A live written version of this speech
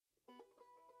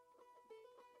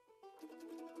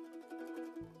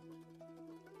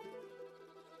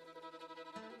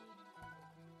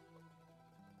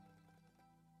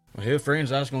Well,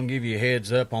 friends, I was going to give you a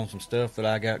heads up on some stuff that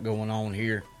I got going on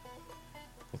here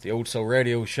with the Old Soul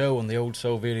Radio Show and the Old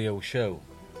Soul Video Show.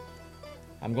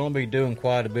 I'm going to be doing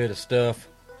quite a bit of stuff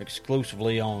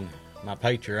exclusively on my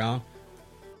Patreon.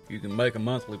 You can make a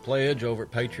monthly pledge over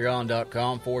at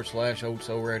patreon.com/Old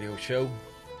Soul Radio Show.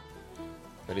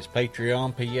 That is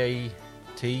Patreon,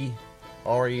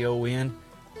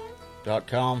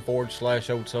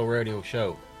 patreon.com/Old Soul Radio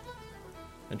Show.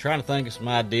 And trying to think of some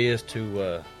ideas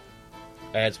to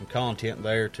add some content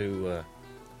there to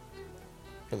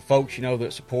for the folks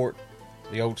that support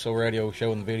the Old Soul Radio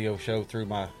Show and the video show through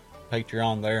my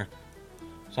Patreon there.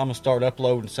 So I'm going to start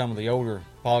uploading some of the older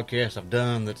podcasts I've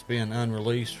done that's been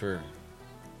unreleased for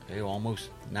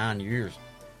almost 9 years.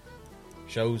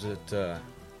 Shows that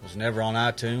was never on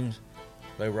iTunes.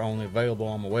 They were only available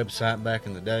on my website back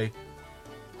in the day.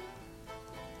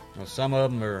 Some of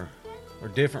them are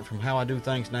different from how I do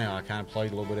things now. I kind of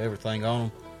played a little bit of everything on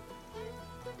them.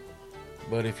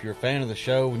 But if you're a fan of the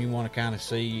show and you want to kind of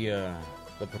see the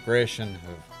progression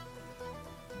of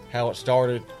how it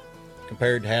started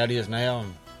compared to how it is now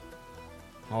and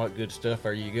all that good stuff,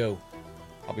 there you go.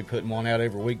 I'll be putting one out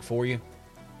every week for you.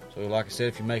 So like I said,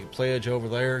 if you make a pledge over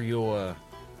there, you'll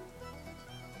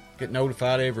get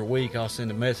notified every week. I'll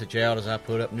send a message out as I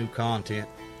put up new content,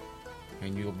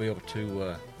 and you'll be able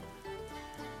to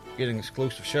get an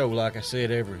exclusive show, like I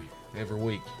said, every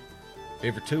week.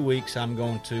 Every 2 weeks, I'm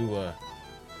going to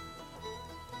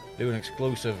do an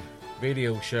exclusive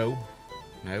video show.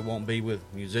 Now, it won't be with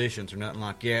musicians or nothing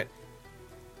like that.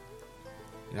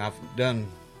 I've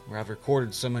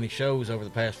recorded so many shows over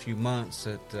the past few months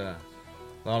that a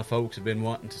lot of folks have been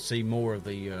wanting to see more of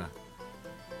the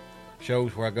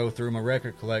shows where I go through my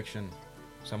record collection.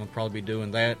 So I'm going to probably be doing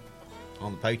that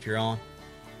on the Patreon.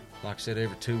 Like I said,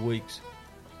 every 2 weeks.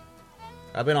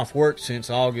 I've been off work since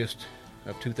August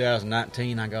of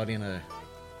 2019. I got in a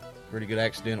pretty good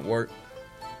accident at work.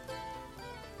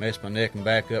 Messed my neck and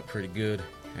back up pretty good.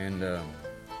 And the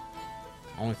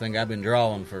only thing I've been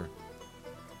drawing for the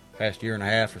past year and a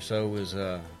half or so is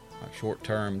like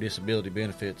short-term disability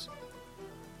benefits.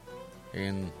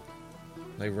 And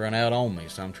they've run out on me,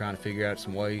 so I'm trying to figure out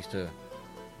some ways to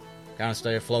kind of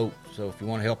stay afloat. So if you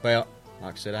want to help out,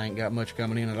 like I said, I ain't got much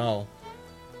coming in at all.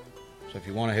 So if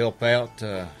you want to help out,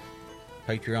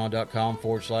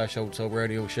 patreon.com/Old Soul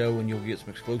Radio Show, and you'll get some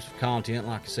exclusive content,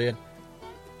 like I said,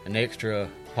 an extra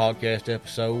podcast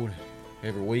episode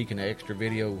every week and an extra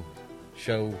video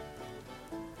show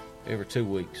every 2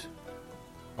 weeks.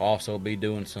 I'll also be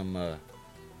doing some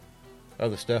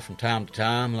other stuff from time to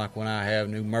time, like when I have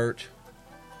new merch.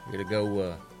 It'll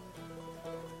go,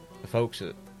 the folks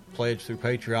that pledge through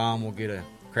Patreon will get a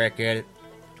crack at it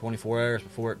 24 hours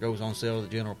before it goes on sale to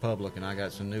the general public. And I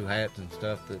got some new hats and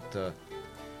stuff that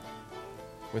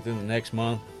within the next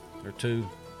month or two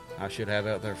I should have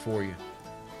out there for you.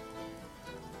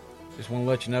 Just want to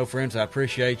let you know, friends, I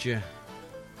appreciate you.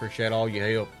 Appreciate all your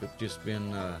help. It's just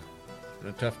been a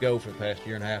tough go for the past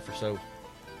year and a half or so.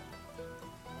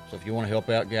 So if you want to help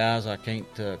out, guys, I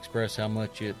can't express how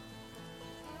much it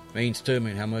means to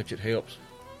me and how much it helps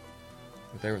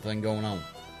with everything going on.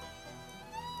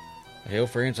 Hell,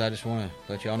 friends, I just want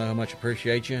to let y'all know how much I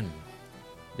appreciate you, and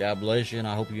God bless you, and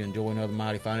I hope you enjoy another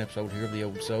mighty fine episode here of the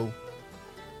Old Soul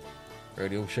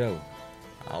Radio Show.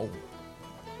 Oh.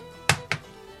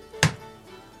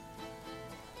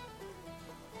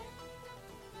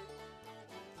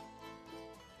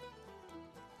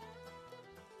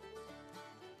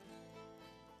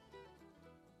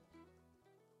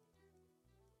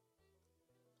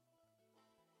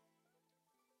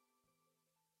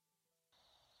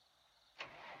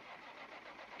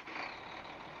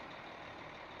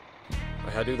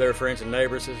 How do there, friends and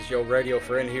neighbors? This is your radio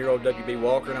friend here, old W.B.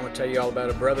 Walker, and I'm going to tell you all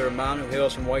about a brother of mine who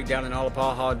hails from way down in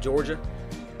Allapaha, Georgia.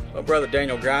 My brother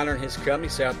Daniel Greiner and his company,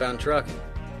 Southbound Trucking.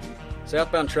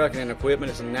 Southbound Trucking and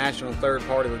Equipment is a national and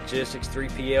third-party logistics,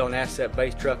 3PL, and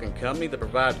asset-based trucking company that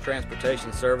provides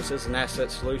transportation services and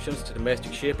asset solutions to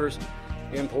domestic shippers,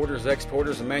 importers,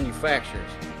 exporters, and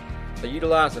manufacturers. They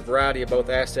utilize a variety of both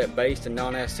asset-based and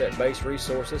non-asset-based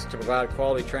resources to provide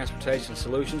quality transportation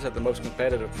solutions at the most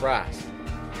competitive price.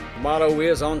 The motto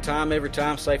is on time, every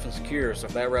time, safe and secure. So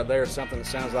if that right there is something that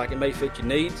sounds like it may fit your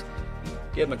needs,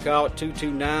 give them a call at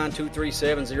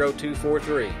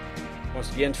 229-237-0243.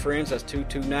 Once again, friends, that's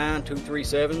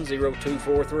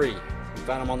 229-237-0243. You can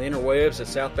find them on the interwebs at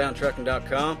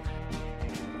southboundtrucking.com.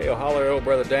 Hell, holler at old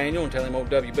brother Daniel and tell him old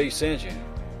WB sends you.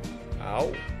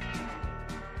 Oh.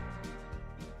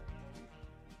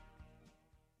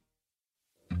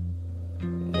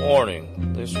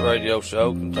 Warning, this radio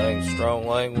show contains strong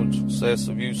language,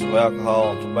 excessive use of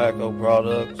alcohol and tobacco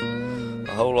products,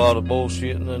 whole lot of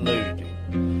bullshitting and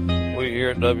nudity. We here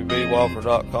at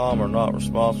WBWalker.com are not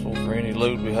responsible for any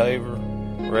lewd behavior,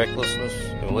 recklessness,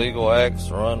 illegal acts,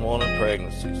 or unwanted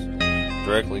pregnancies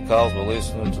directly caused by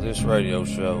listening to this radio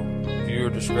show.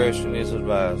 Viewer discretion is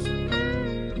advised.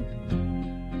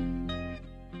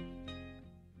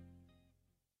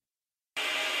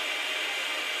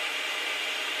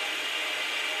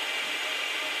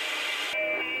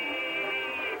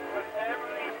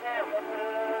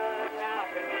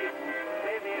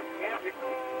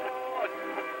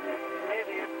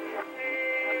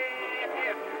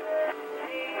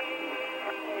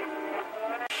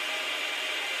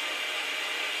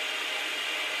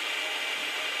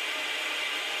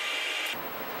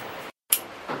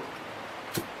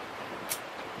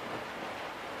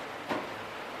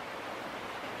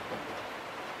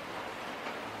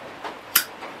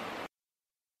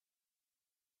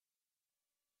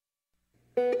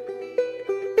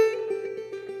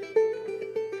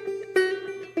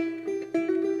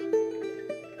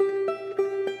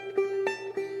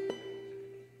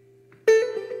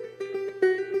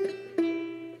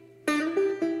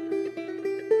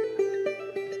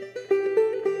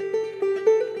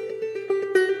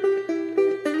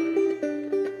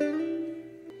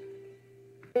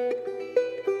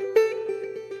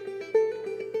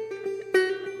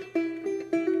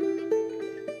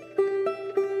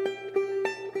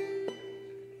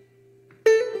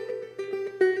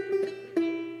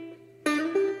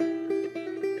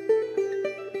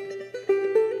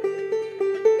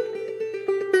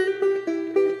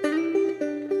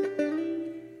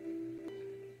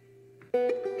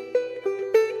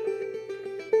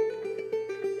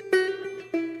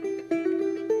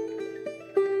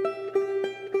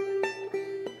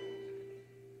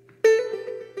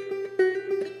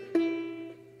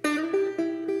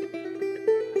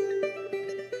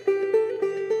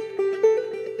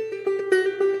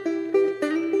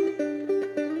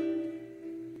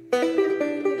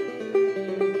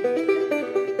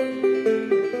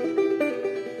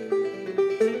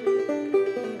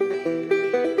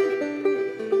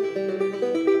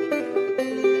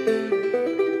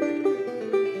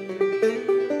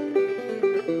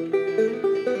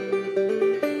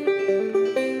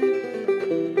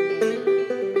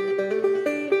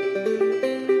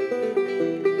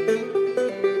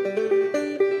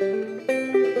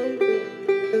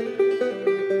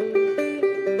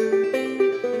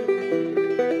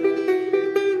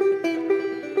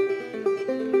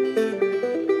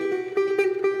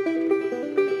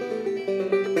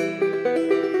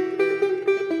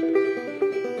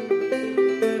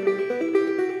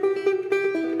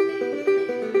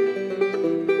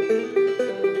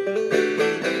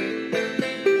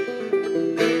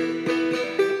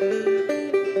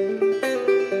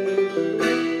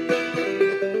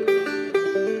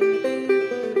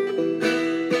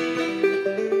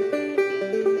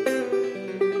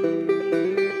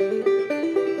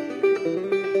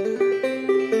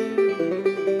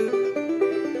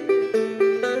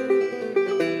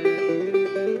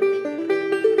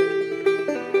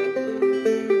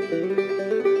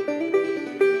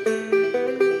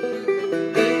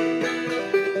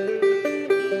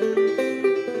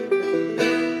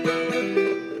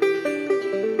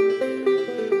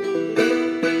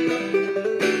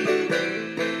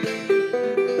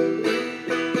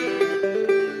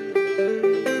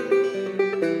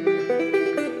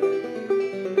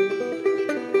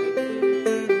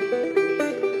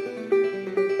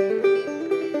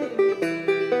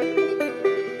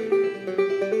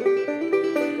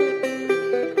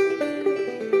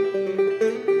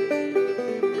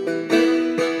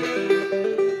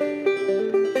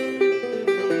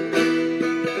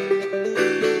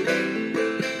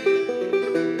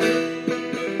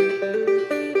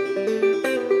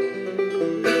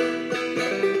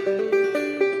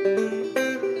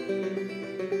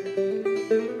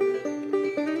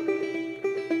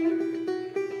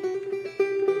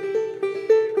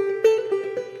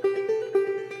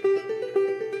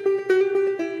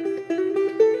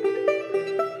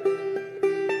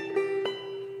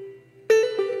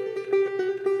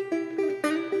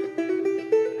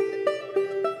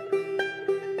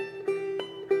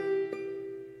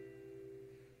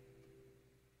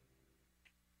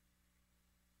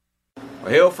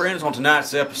 Well, friends, on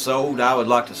tonight's episode, I would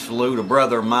like to salute a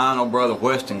brother of mine, old brother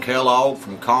Weston Kellogg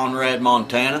from Conrad,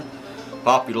 Montana.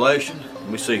 Population, let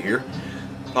me see here,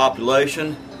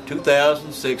 population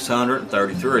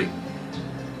 2,633.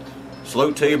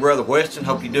 Salute to you, brother Weston.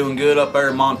 Hope you're doing good up there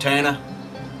in Montana.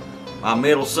 My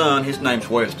middle son, his name's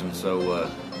Weston, so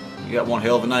you got one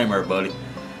hell of a name there, buddy.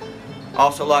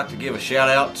 Also like to give a shout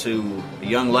out to a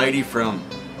young lady from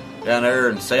down there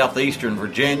in southeastern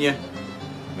Virginia,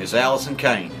 Miss Allison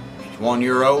Kane. She's 1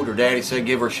 year old. Her daddy said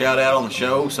give her a shout out on the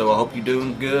show, so I hope you're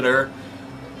doing good there,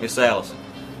 Miss Allison.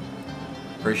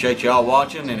 Appreciate y'all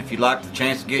watching, and if you'd like the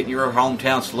chance to get your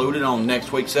hometown saluted on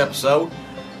next week's episode,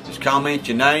 just comment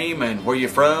your name and where you're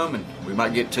from, and we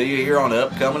might get to you here on the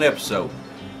upcoming episode.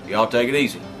 Y'all take it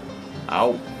easy.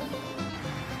 Out.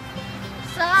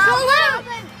 Salute!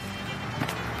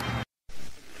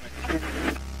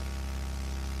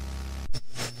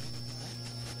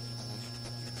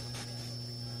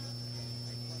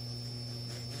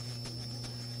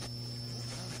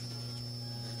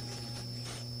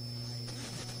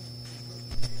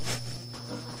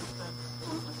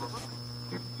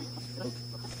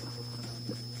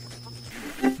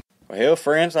 Well,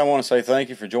 friends, I want to say thank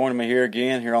you for joining me here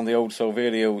again here on the Old Soul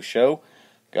Video Show.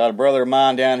 Got a brother of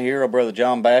mine down here, our brother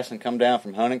John Basson, come down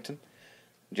from Huntington.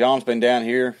 John's been down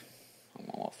here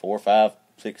 4, 5,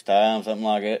 6 times, something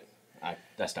like that. I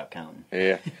stopped counting.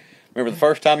 Yeah. Remember the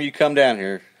first time you come down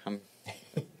here,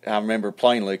 I remember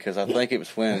plainly because I think it was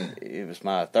when it was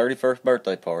my 31st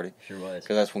birthday party. Sure was.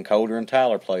 Because that's when Colder and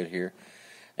Tyler played here.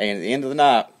 And at the end of the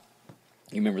night,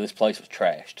 you remember this place was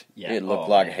trashed. Yeah. It looked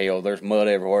like hell. There's mud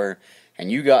everywhere.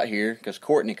 And you got here because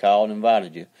Courtney called and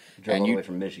invited you. Drove all the way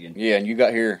from Michigan. Yeah, and you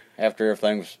got here after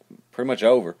everything was pretty much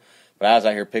over. But I was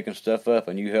out here picking stuff up,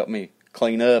 and you helped me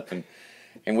clean up. And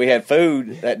we had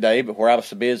food that day, but where I was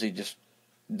so busy just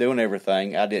doing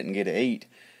everything, I didn't get to eat.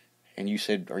 And you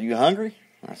said, "Are you hungry?"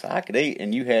 I said, "I could eat."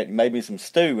 And you had made me some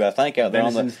stew, I think, out there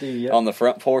on the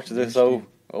front porch of this old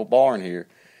barn here.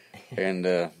 And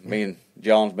me and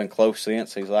John's been close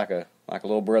since. He's like a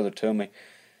little brother to me.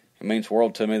 It means the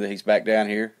world to me that he's back down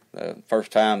here. The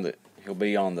first time that he'll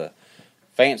be on the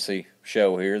fancy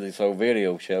show here, this old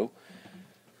video show.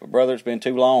 But brother, it's been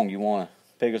too long. You want to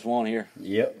pick us one here?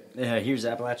 Yep. Here's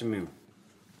Appalachian Moon.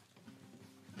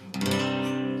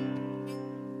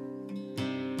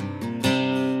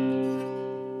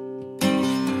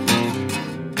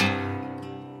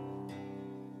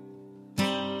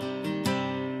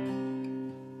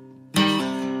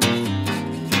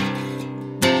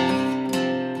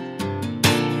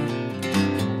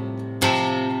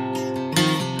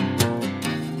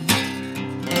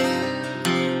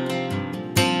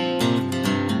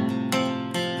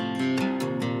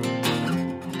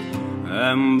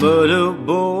 I'm but a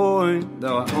boy,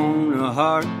 though I own a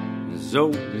heart as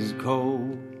old as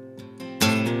coal.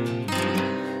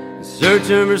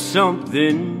 Searching for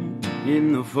something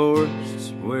in the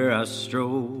forests where I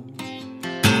stroll.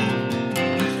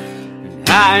 And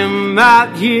I am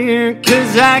out here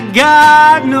 'cause I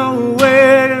got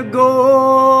nowhere to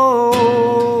go.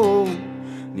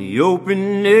 The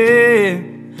open air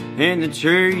and the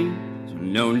trees are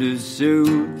known to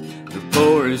soothe the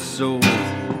poorest soul.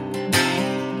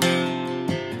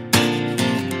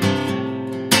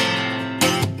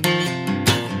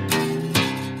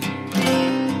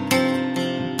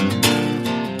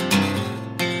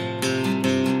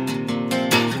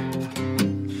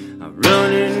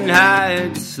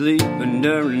 Hide to sleep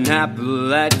under an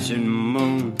Appalachian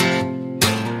moon.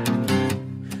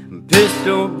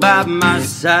 Pistol by my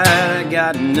side, I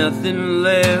got nothing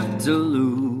left to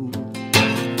lose.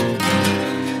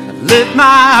 I lit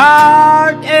my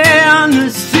heart in the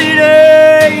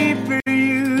city for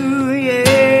you,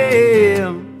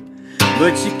 yeah.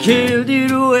 But you killed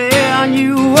it when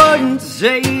you wouldn't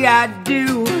say I do.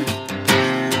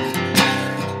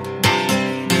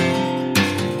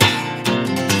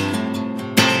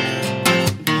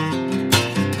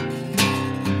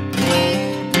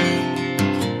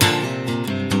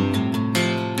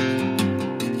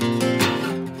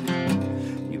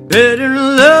 Better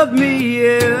love me,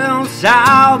 else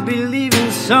I'll be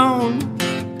leaving soon.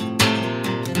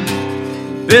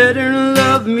 Better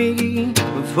love me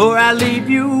before I leave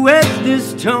you with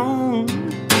this tone.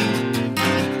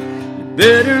 You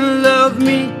better love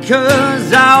me,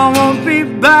 'cause I won't be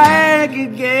back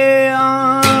again.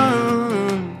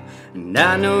 And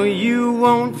I know you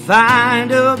won't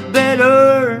find a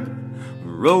better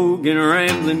rogue and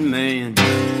rambling man.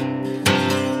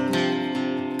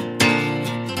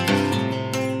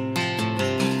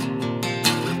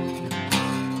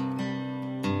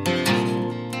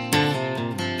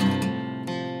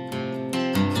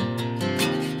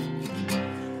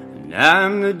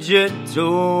 I'm the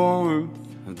gentle warmth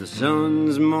of the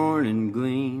sun's morning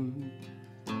gleam,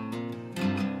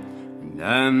 and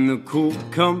I'm the cool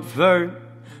comfort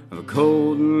of a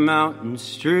cold mountain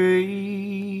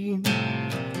stream,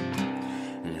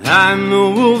 and I'm the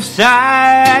wolf's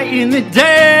eye in the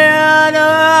dead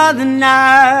of the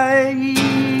night.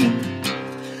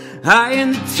 I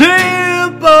am the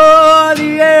tip aboard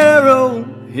the Arrow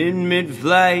in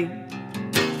mid-flight.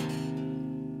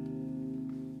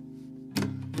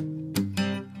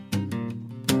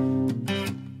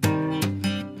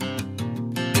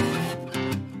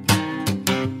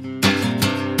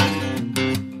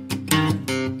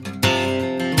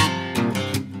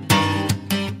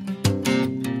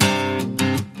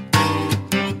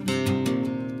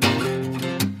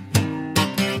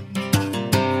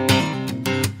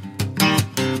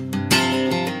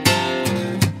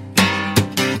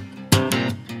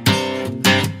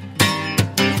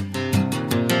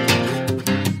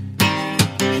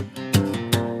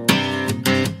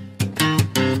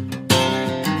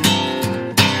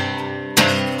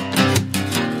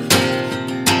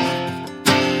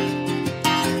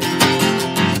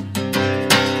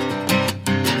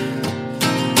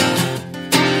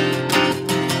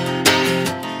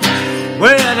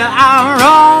 Whether I'm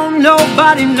wrong,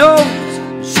 nobody knows.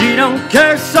 She don't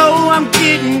care, so I'm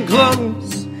getting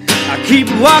close. I keep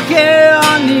walking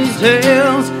on these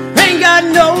hills, ain't got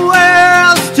nowhere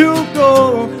else to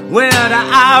go. Whether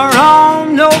I'm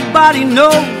wrong, nobody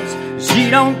knows. She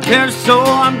don't care, so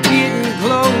I'm getting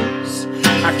close.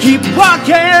 I keep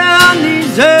walking on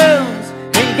these hills,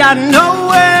 ain't got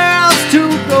nowhere else to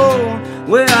go.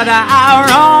 Whether I'm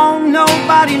wrong,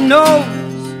 nobody knows.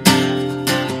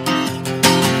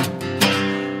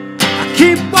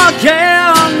 Keep walking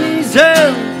on these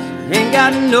hills, ain't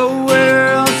got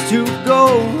nowhere else to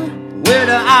go. Where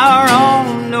to our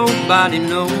own, nobody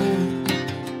knows.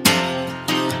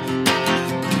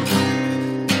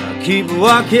 I keep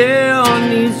walking on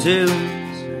these hills,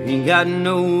 ain't got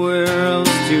nowhere else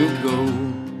to go.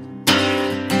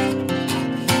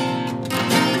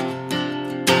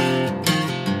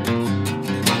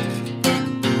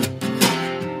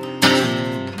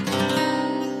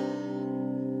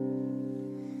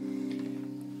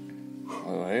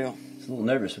 Well, I'm a little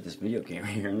nervous with this video camera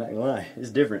here, I'm not gonna lie. It's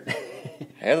different.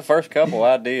 yeah, the first couple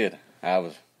I did, I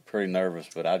was pretty nervous,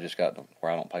 but I just got to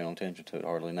where I don't pay no attention to it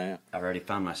hardly now. I've already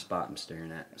found my spot I'm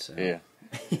staring at, so. Yeah.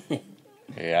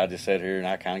 Yeah, I just sit here and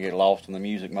I kind of get lost in the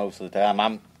music most of the time.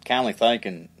 I'm kind of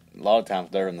thinking a lot of times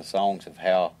during the songs of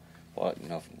what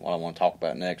I want to talk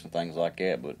about next and things like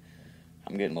that, but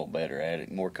I'm getting a little better at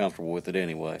it, more comfortable with it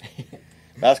anyway.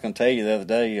 But I was going to tell you the other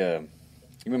day, you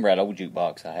remember that old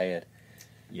jukebox I had?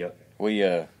 Yep. We,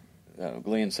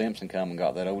 Glenn Simpson come and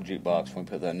got that old jukebox when we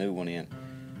put that new one in.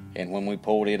 And when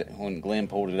Glenn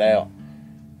pulled it out,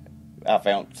 I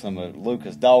found some of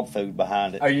Luca's dog food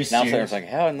behind it. Are you serious? And I was there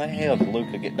thinking, how in the hell did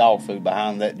Luca get dog food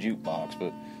behind that jukebox?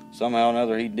 But somehow or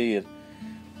another he did.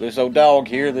 This old dog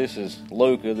here, this is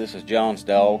Luca, this is John's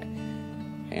dog.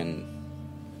 And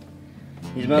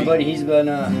he's my buddy. He's been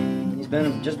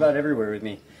just about everywhere with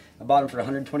me. I bought him for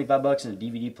 $125 and a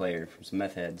DVD player from some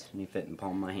meth heads, and he fit in the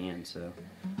palm of my hand. So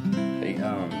he's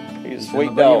a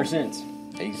sweet dog. Ever since.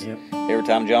 Every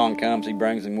time John comes, he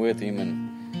brings him with him,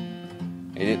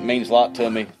 and it means a lot to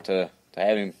me to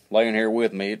have him laying here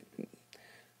with me. It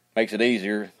makes it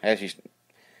easier. As you've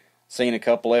seen a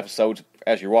couple episodes,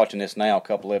 as you're watching this now, a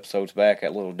couple episodes back,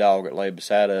 that little dog that lay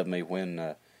beside of me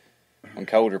when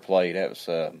Coder played, that was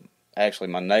actually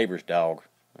my neighbor's dog.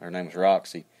 Her name was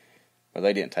Roxy. But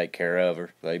they didn't take care of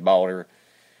her. They bought her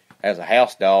as a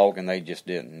house dog, and they just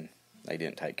didn't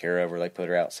take care of her. They put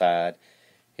her outside,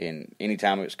 and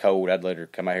anytime it was cold, I'd let her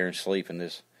come out here and sleep in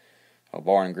this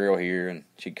bar and grill here, and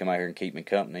she'd come out here and keep me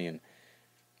company. And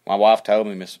my wife told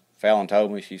me, Miss Fallon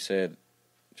told me, she said,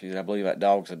 I believe that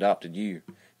dog's adopted you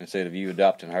instead of you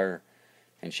adopting her.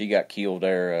 And she got killed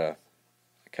there a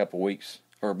couple weeks,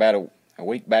 or about a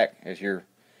week back as we're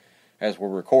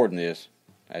recording this.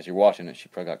 As you're watching it, she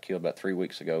probably got killed about 3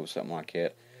 weeks ago, something like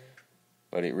that.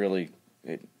 But it really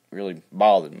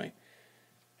bothered me.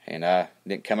 And I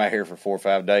didn't come out here for 4 or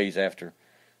 5 days after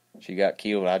she got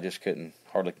killed. I just couldn't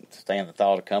hardly stand the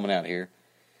thought of coming out here.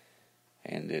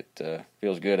 And it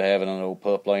feels good having an old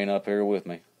pup laying up here with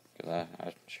me, because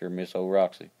I sure miss old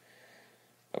Roxy.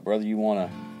 But brother, you want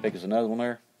to pick us another one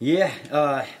there? Yeah,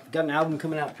 got an album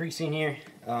coming out pretty soon here.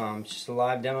 It's just a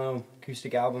live demo,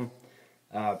 acoustic album.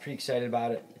 Pretty excited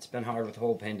about it. It's been hard with the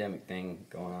whole pandemic thing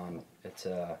going on. It's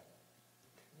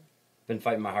been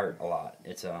fighting my heart a lot.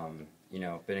 It's been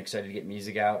excited to get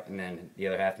music out, and then the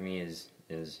other half of me is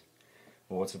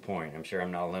well, what's the point? I'm sure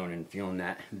I'm not alone in feeling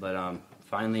that. But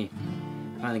finally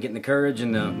getting the courage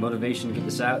and the motivation to get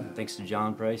this out. Thanks to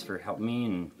John Price for helping me,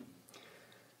 and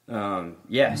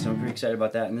so I'm pretty excited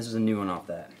about that. And this is a new one off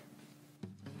that,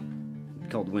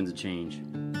 called Winds of Change.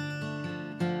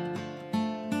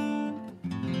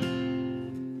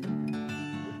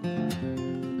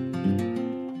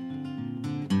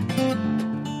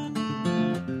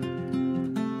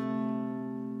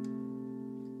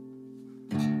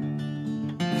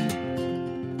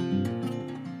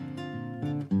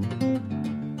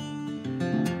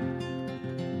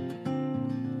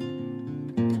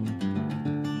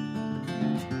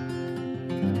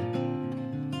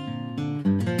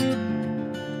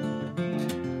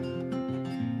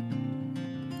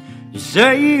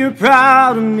 say you're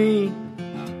proud of me,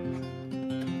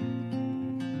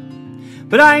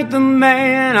 but I ain't the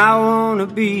man I wanna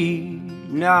be,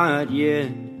 not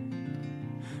yet.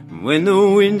 When the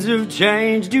winds of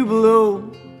change do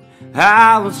blow,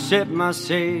 I will set my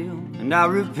sail and I'll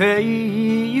repay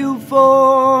you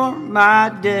for my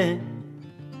debt.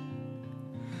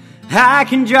 I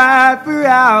can drive for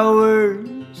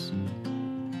hours,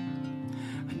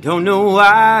 I don't know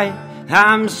why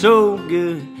I'm so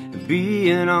good at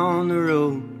being on the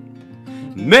road.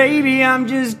 Maybe I'm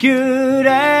just good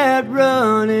at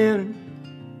running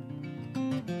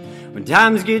when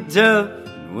times get tough,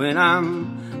 when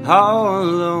I'm all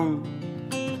alone.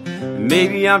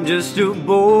 Maybe I'm just a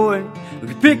boy who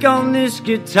could pick on this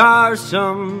guitar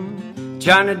some,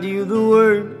 trying to do the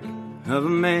work of a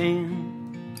man.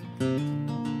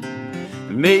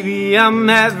 Maybe I'm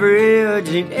average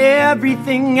in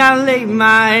everything I lay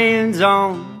my hands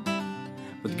on,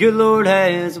 but the good Lord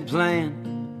has a plan.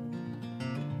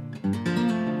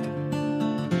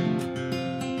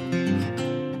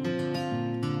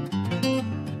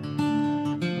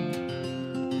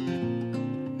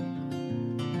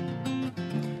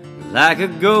 Like a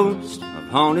ghost, I've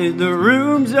haunted the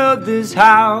rooms of this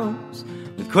house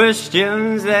with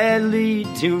questions that lead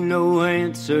to no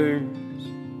answers.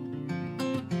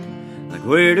 Like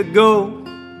where to go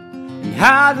and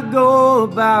how to go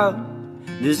about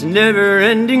this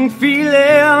never-ending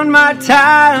feeling. My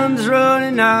time's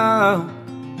running out.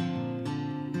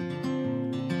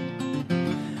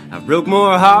 I broke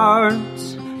more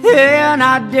hearts than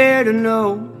I dare to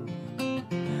know.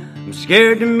 I'm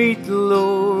scared to meet the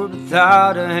Lord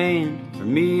without a hand for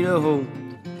me to hold.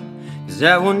 'Cause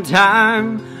at one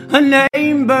time a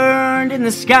name burned in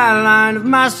the skyline of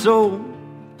my soul,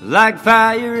 like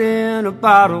fire in a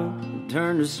bottle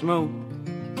turned to smoke.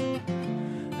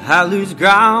 I lose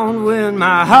ground when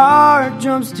my heart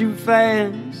jumps too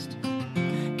fast,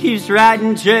 keeps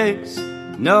writing checks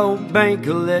no bank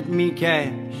will let me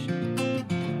cash.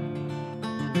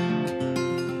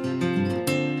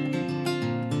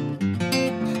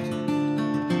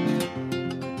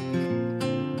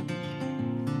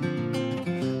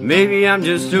 Maybe I'm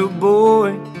just a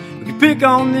boy who can pick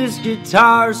on this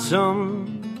guitar some,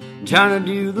 trying to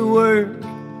do the work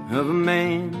of a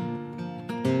man.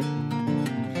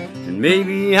 And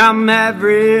maybe I'm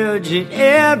average at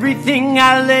everything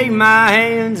I lay my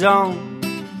hands on,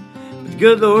 but the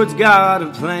good Lord's got a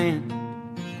plan.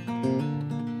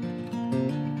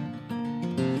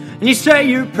 And you say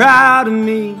you're proud of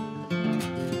me,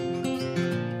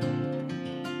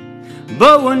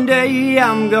 but one day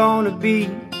I'm gonna be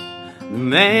the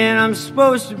man I'm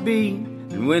supposed to be.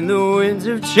 And when the winds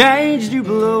of change do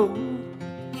blow,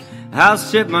 I'll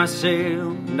set my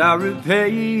sail and I'll repay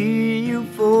you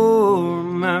for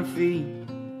my fee.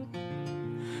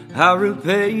 I'll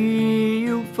repay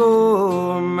you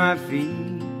for my fee.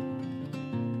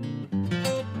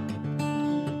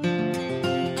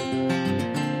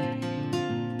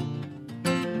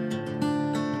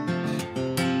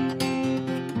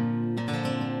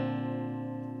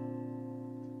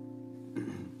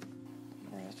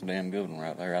 That's a damn good one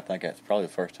right there. I think that's probably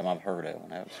the first time I've heard that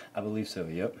one. I believe so,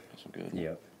 yep. That's a good one.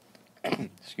 Yep.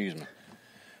 Excuse me.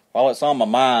 While it's on my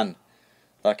mind,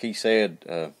 like he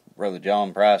said, Brother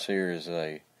John Price here is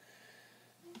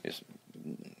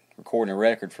recording a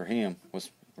record for him. Was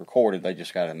recorded. They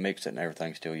just got to mix it and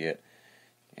everything still yet,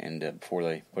 and before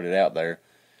they put it out there.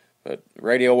 But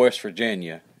Radio West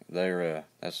Virginia,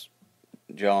 that's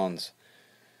John's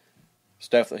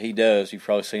stuff that he does. You've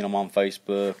probably seen him on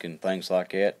Facebook and things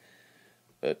like that.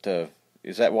 But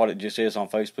is that what it just is on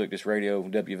Facebook, just Radio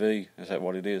WV? Is that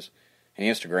what it is? And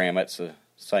Instagram, that's the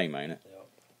same, ain't it? Yep.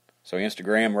 So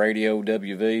Instagram, Radio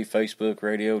WV, Facebook,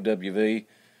 Radio WV.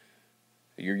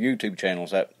 Your YouTube channel,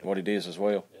 is that what it is as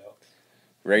well? Yep.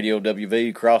 Radio WV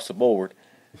across the board.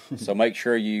 So make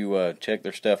sure you check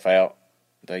their stuff out.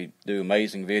 They do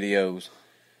amazing videos.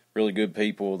 Really good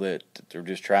people that they're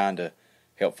just trying to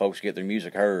help folks get their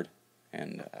music heard.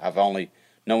 And I've only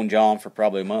known John for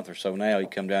probably a month or so now. He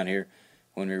come down here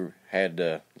when we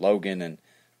had Logan and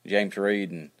James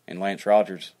Reed and Lance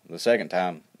Rogers the second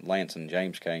time Lance and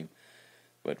James came.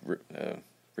 But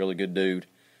really good dude.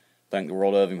 Think the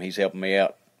world of him. He's helping me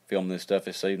out filming this stuff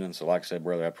this evening. So like I said,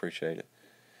 brother, I appreciate it.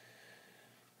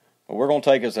 Well, we're going to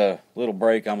take us a little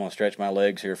break. I'm going to stretch my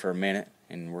legs here for a minute,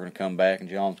 and we're going to come back, and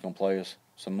John's going to play us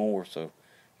some more. So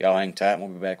y'all hang tight, and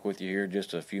we'll be back with you here in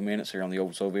just a few minutes here on the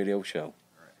Old Soul Video Show.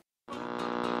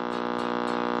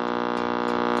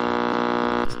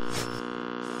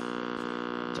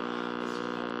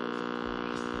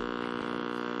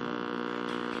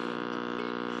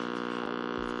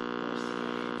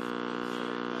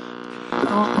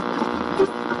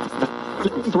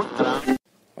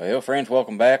 Well, friends,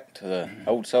 welcome back to the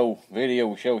Old Soul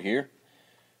video show here.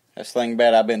 That's the thing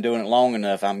about I've been doing it long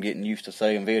enough, I'm getting used to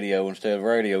saying video instead of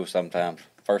radio sometimes.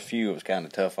 First few, it was kind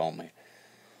of tough on me.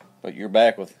 But you're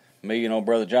back with me and old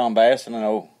brother John Basson and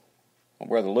old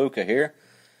brother Luca here.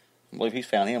 I believe he's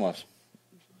found him a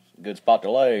good spot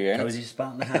to lay, ain't it? Cozy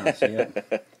spot in the house, yeah.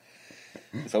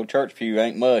 This old church pew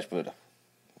ain't much, but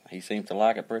he seems to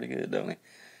like it pretty good, don't he?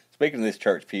 Speaking of this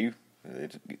church pew,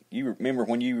 you remember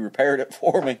when you repaired it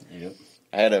for me? Yep.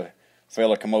 I had a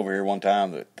fella come over here one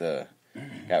time that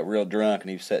got real drunk, and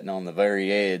he was sitting on the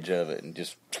very edge of it, and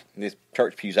just, this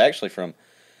church pew's actually from,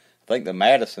 I think, the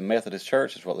Madison Methodist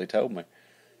Church is what they told me.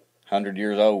 100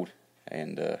 years old.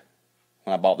 And when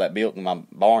I bought that building, my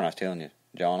barn, I was telling you,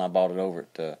 John, I bought it over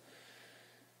at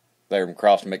there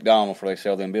across from McDonald's where they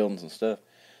sell them buildings and stuff.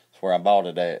 That's where I bought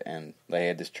it at, and they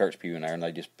had this church pew in there, and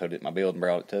they just put it in my building and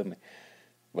brought it to me.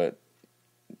 But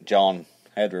John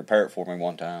had to repair it for me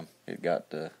one time. It got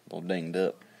a little dinged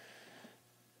up.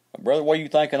 Brother, what are you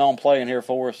thinking on playing here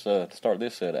for us to start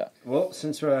this set out? Well,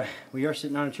 since we are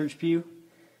sitting on a church pew,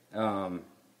 I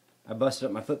busted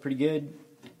up my foot pretty good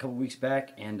a couple weeks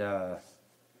back, and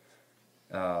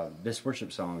this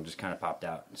worship song just kind of popped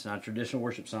out. It's not a traditional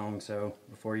worship song, so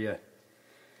before you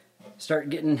start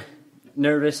getting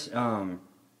nervous, if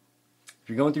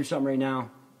you're going through something right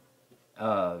now,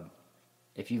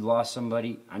 if you lost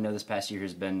somebody, I know this past year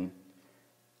has been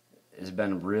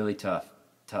really tough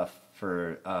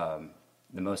for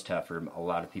the most tough for a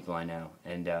lot of people I know,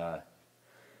 and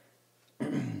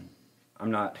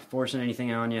I'm not forcing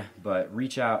anything on you, but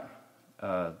reach out.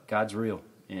 God's real,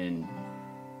 and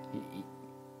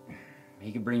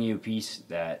He can bring you a peace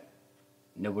that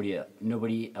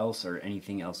nobody else or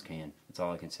anything else can. That's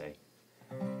all I can say.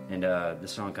 And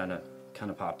this song kind of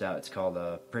popped out. It's called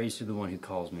 "Praise to the One Who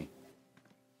Calls Me."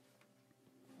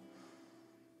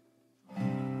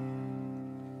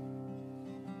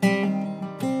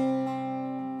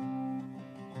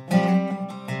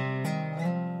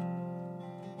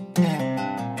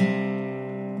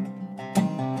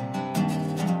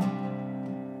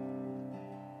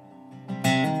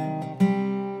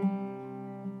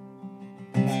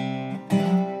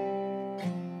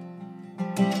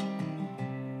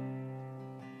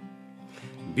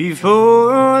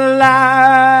 Before the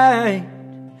light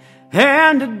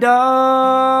and the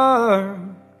dark,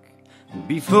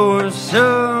 before the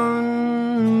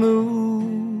sun,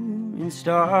 moon, and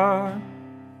stars,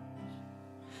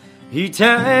 He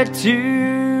tattooed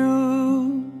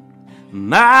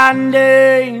my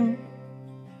name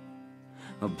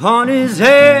upon His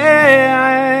hand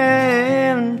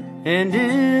and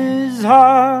His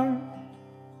heart.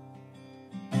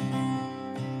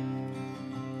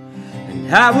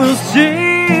 I will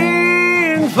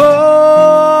sing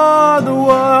for the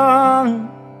one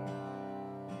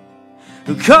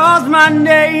who calls my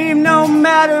name no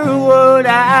matter what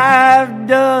I've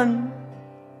done.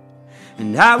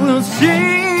 And I will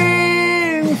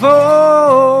sing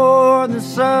for the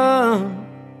son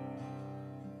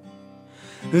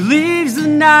who leaves the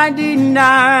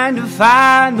 99 to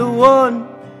find the one.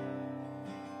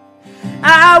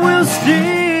 I will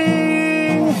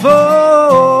sing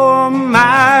for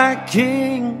my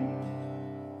King,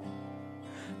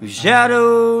 who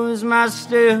shadows my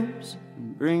steps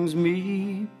and brings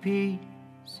me peace.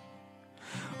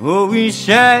 Oh, He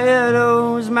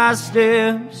shadows my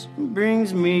steps and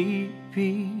brings me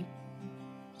peace.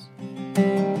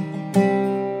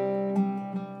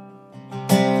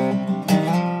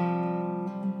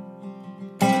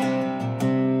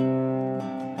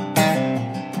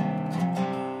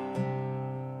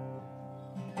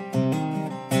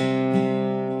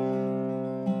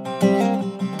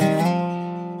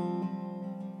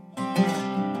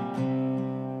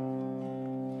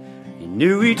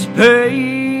 Knew each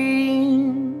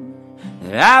pain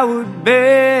that I would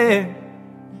bear,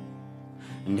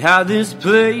 and how this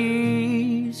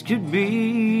place could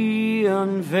be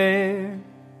unfair.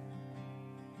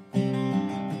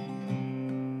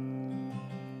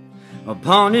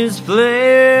 Upon His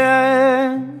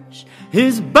flesh,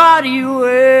 His body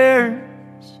wears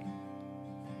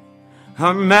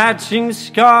our matching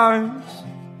scars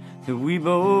that we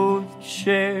both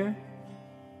share.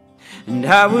 And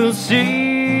I will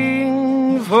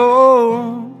sing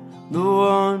for the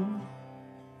one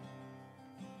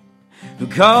who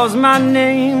calls my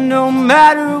name no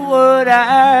matter what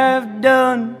I've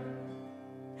done.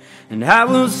 And I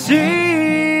will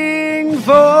sing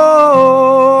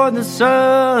for the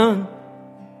son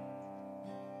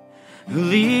who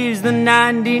leaves the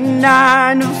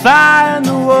 99 to find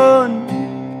the one.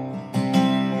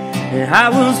 and I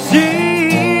will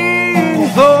sing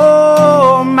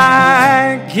for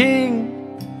my King.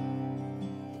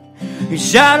 He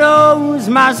shadows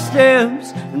my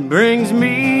steps and brings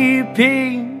me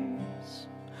peace.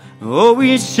 Oh,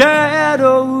 he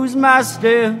shadows my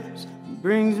steps and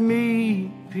brings me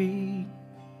peace.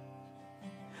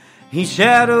 He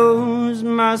shadows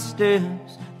my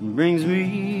steps and brings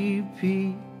me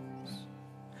peace.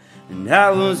 And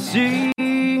I will sing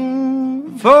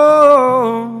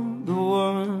for the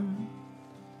one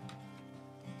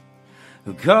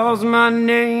who calls my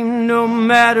name no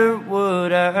matter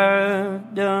what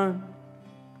I've done.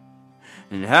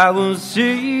 And I will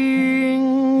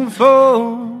sing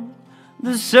for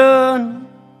the Son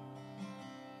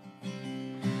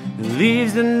who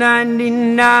leaves the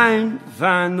 99 to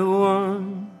find the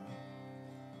one.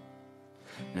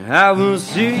 And I will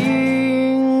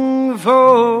sing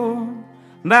for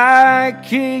my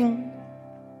King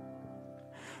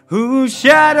who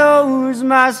shadows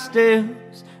my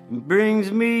steps and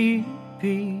brings me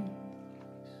peace.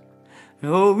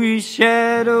 Oh, he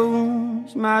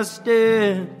shadows my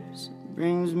steps and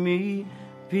brings me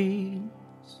peace.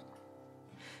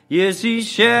 Yes, he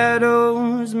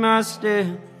shadows my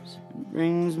steps and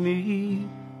brings me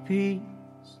peace.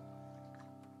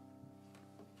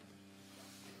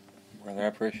 Brother, I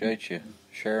appreciate you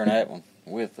sharing that one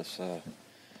with us.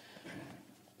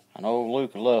 I know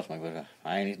Luke loves me, but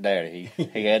I ain't his daddy.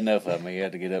 He had enough of me. He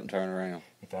had to get up and turn around.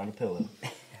 He found a pillow.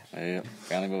 Yeah,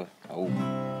 found him a old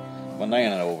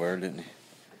banana over there, didn't he?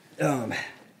 I'm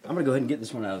gonna go ahead and get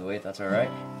this one out of the way, if that's all right.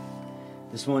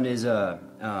 This one is it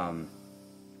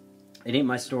ain't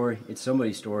my story. It's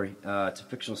somebody's story. It's a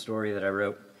fictional story that I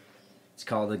wrote. It's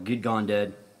called "The Good Gone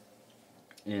Dead,"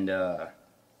 and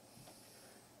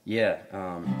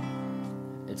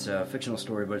it's a fictional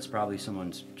story, but it's probably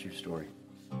someone's true story.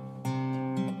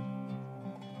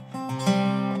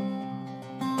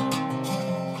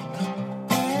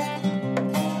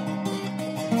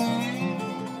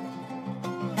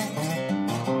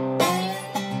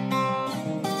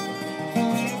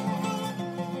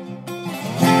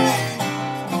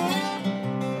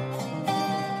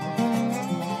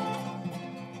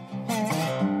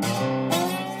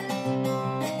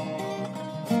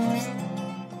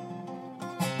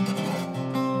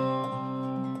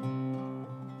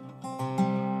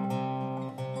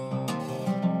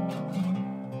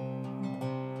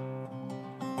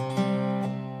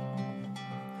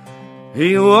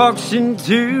 He walks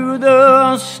into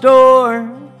the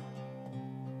store,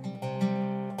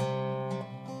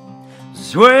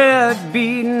 sweat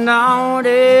beating on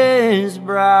his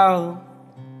brow.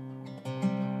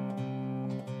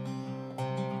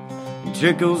 It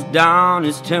trickles down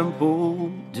his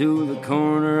temple to the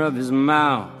corner of his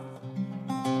mouth.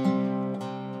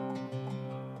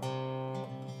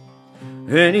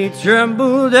 And he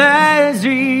trembled as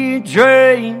he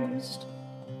traced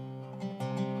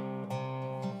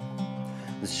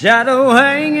the shadow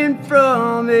hanging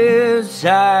from his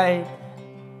side.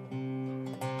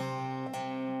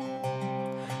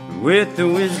 With the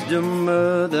wisdom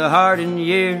of the hardened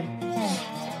years,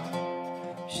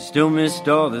 she still missed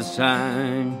all the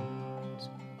signs.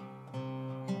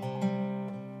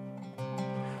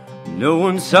 No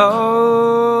one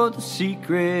saw the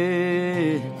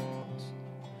secrets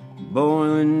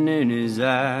boiling in his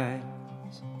eyes.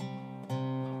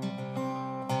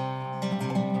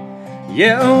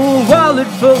 Yeah, a wallet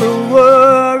full of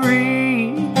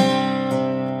worry,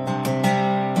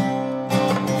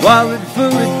 a wallet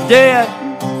full of debt,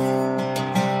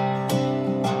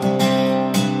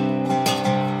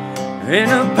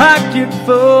 and a pocket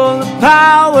full of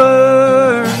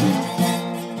power,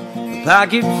 a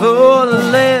pocket full of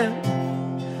lead,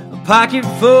 a pocket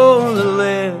full of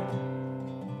lead,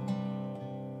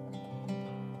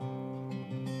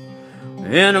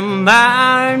 and a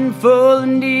mind full of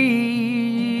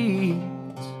needs,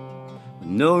 with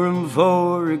no room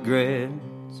for regrets.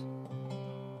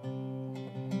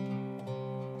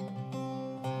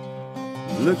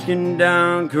 Looking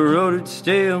down corroded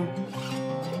steel,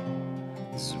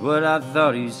 this is what I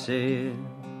thought he said.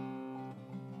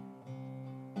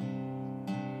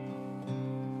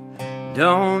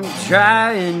 Don't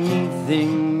try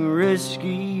anything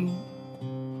risky,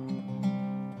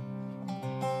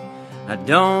 I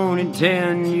don't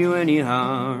intend you any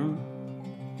harm.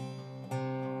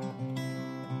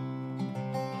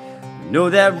 Know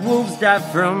that wolves die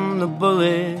from the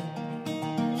bullet,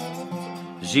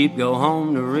 the sheep go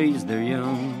home to raise their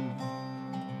young.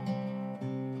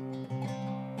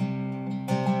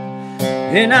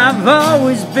 And I've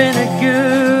always been a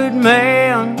good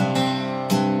man,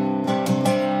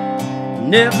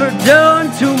 never done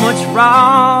too much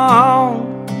wrong.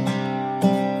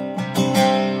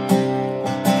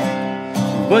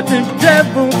 But the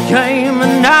devil came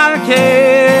and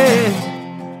knocking.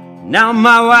 Now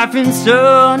my wife and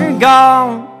son are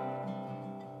gone.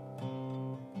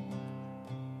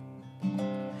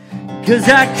 'Cause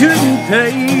I couldn't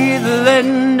pay the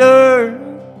lender.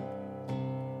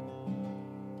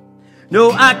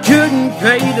 No, I couldn't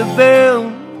pay the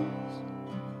bills.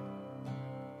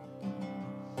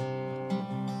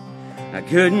 I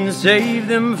couldn't save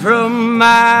them from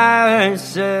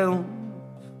myself.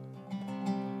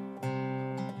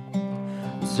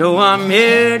 So I'm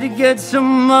here to get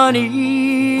some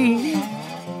money,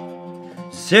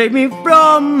 save me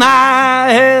from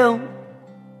my hell.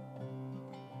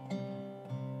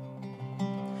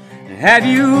 Have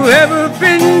you ever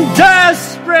been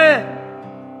desperate?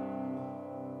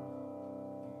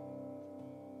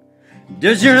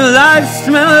 Does your life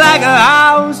smell like a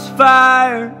house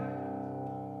fire?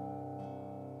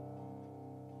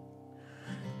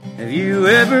 Have you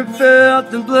ever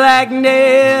felt the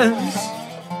blackness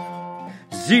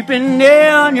seeping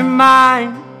down your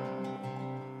mind?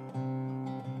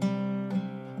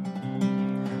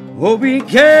 Oh, be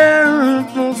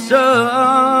careful,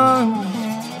 son.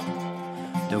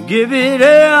 Don't give it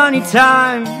any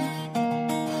time.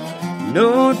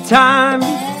 No time.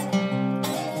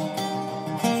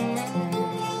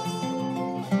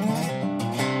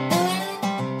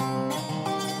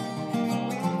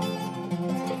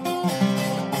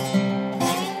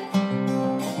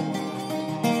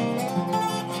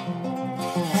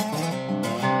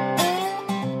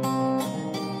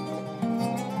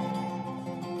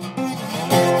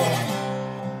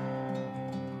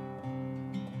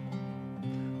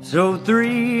 So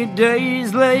 3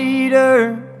 days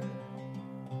later,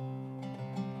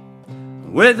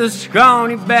 with a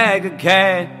scrawny bag of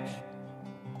cash,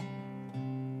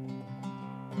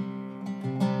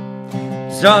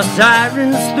 saw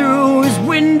sirens through his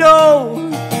window,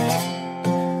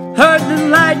 heard the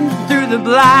lightning through the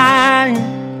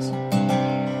blinds,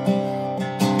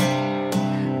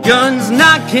 guns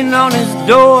knocking on his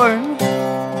door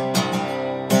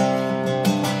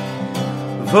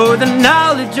for the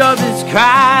knowledge of his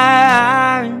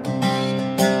crimes.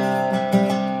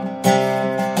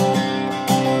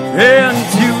 And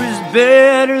to his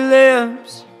bitter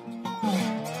lips,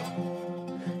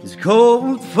 his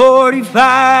cold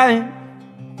 45.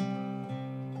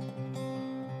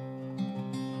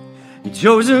 He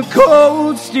chose a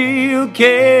cold steel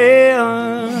case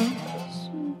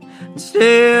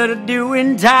instead of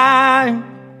doing time.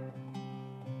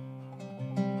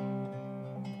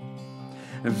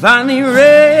 And finally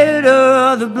rid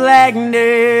of the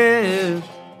blackness,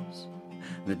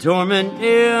 the torment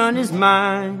in his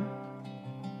mind.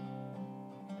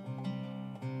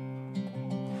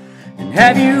 And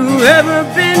have you ever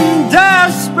been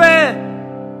desperate?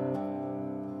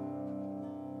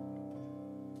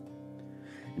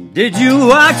 Did you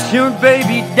watch your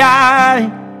baby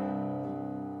die?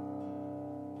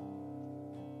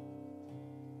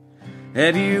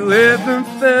 Have you ever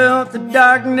felt the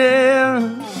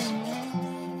darkness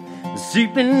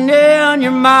seeping down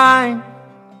your mind?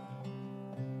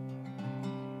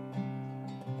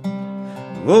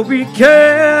 Oh, be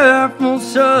careful,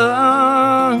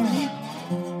 son.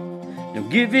 Don't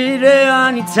give it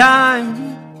any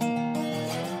time.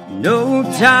 No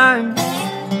time.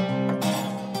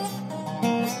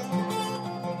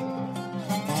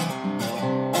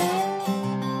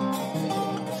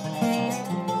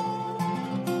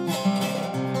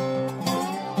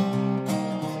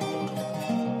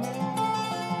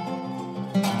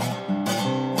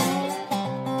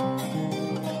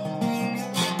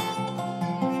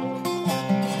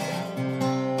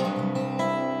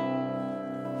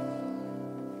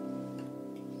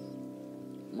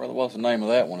 Brother, what's the name of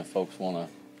that one if folks want to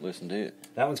listen to it?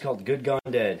 That one's called Good Gone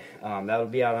Dead. That'll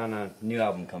be out on a new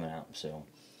album coming out. So,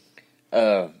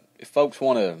 if folks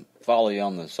want to follow you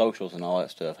on the socials and all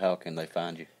that stuff, how can they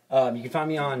find you? you can find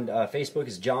me on Facebook.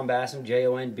 It's John Bassin,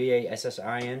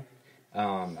 JONBASSIN.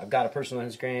 I've got a personal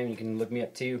Instagram. You can look me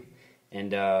up too,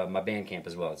 and my Bandcamp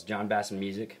as well. It's John Bassin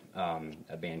Music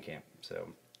at Bandcamp. So,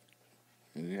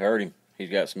 you heard him. He's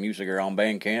got some music here on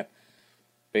Bandcamp.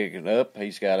 Pick it up.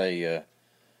 He's got a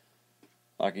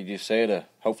like he just said,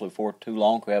 hopefully for too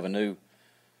long we'll have a new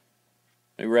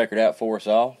record out for us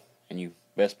all. And you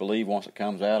best believe once it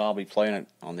comes out, I'll be playing it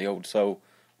on the Old Soul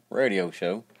radio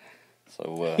show.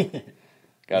 So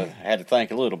had to think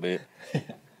a little bit.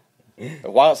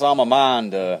 But while it's on my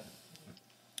mind,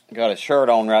 got a shirt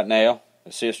on right now.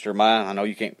 a sister of mine. I know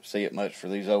you can't see it much for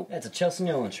these old. That's a Chelsea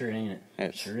Nolan shirt, ain't it?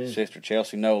 It's Sure is. Sister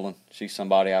Chelsea Nolan. She's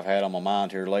somebody I've had on my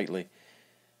mind here lately.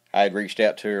 I had reached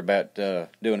out to her about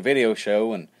doing a video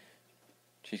show, and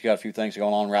she's got a few things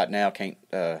going on right now. Can't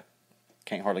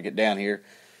hardly get down here.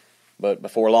 But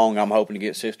before long, I'm hoping to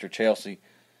get Sister Chelsea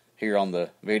here on the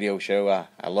video show.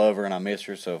 I love her and I miss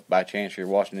her, so if by chance you're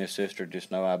watching this, sister, just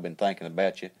know I've been thinking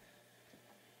about you.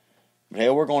 But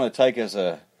hell, we're going to take us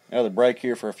another break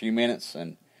here for a few minutes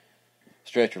and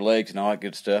stretch your legs and all that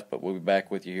good stuff, but we'll be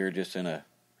back with you here just in a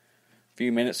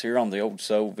few minutes here on the Old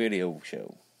Soul Video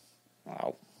Show.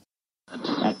 Wow.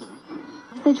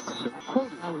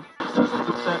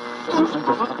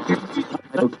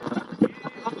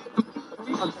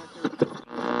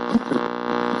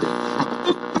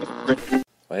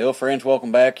 Well, friends,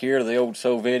 welcome back here to the Old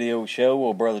Soul Video Show.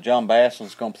 Well, Brother John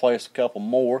Baslin's going to play us a couple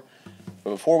more. But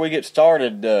before we get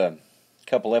started, a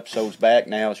couple episodes back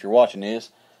now, as you're watching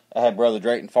this, I had Brother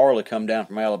Drayton Farley come down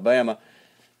from Alabama,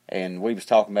 and we was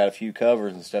talking about a few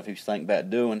covers and stuff he was thinking about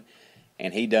doing,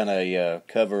 and he done a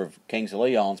cover of Kings of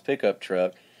Leon's Pickup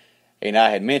Truck. And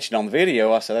I had mentioned on the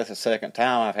video, I said, that's the second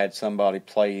time I've had somebody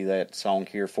play that song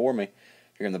here for me,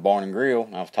 here in the Barn and Grill,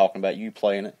 and I was talking about you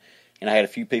playing it. And I had a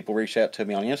few people reach out to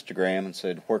me on Instagram and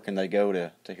said, where can they go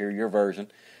to hear your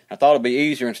version? I thought it'd be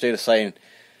easier instead of saying,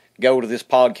 go to this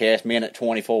podcast, minute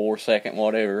 24, second,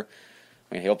 whatever.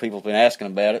 I mean, hell, people have been asking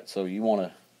about it, so you want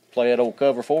to play that old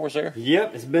cover for us there?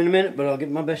 Yep, it's been a minute, but I'll give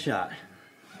it my best shot.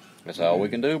 That's all we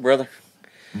can do, brother.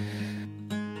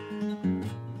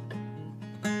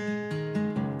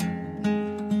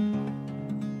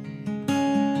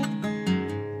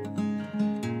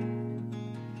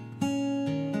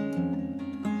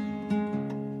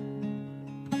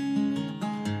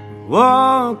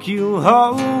 Walk you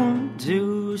home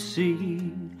to see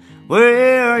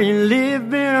where you live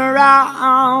been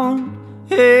around,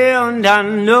 and I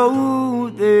know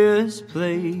this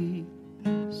place.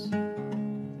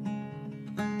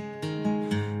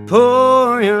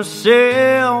 Pour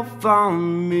yourself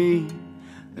on me,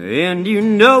 and you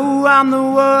know I'm the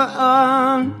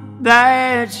one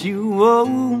that you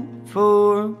won't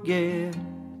forget.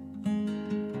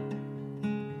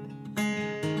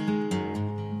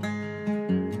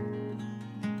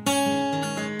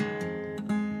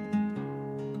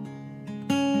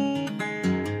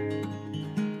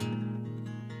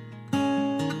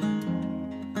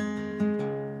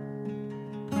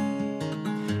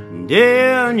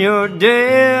 In your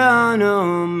dynamites,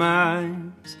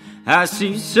 I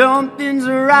see something's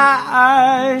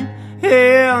right,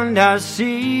 and I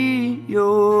see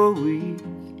you're weak.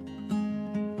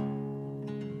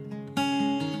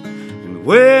 And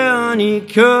when he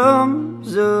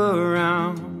comes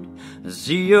around, I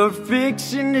see you're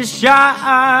fixing to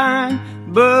shine,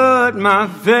 but my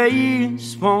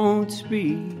face won't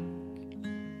speak.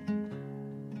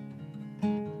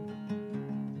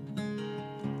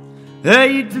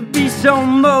 Hate to be so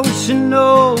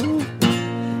emotional,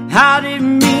 I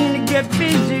didn't mean to get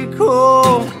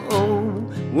physical.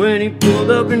 When he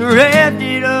pulled up and revved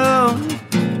it up,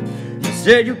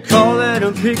 said you call that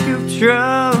a pickup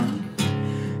truck.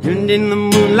 And in the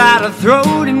moonlight I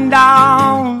throwed him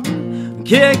down,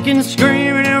 kicking,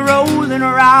 screaming and rolling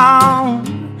around,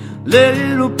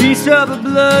 little piece of a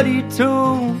bloody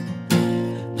toe.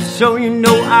 So you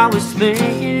know I was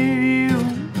thinking,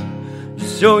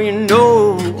 so you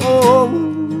know,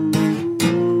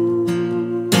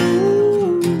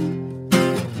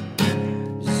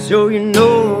 so you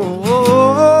know,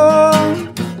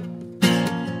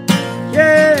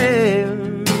 yeah, yeah.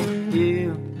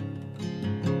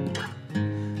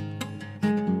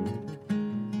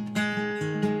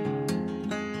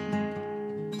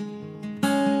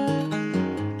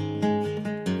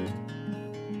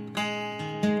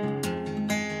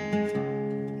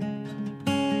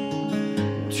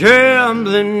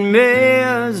 Trembling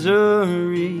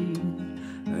misery,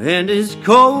 and as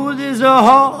cold as a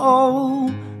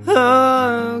hole,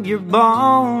 hug your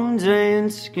bones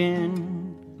and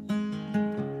skin.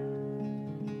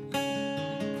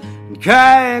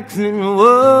 Crackling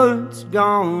wood's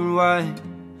gone white,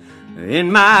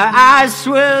 and my eyes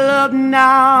swell up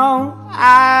now,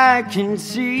 I can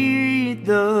see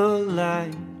the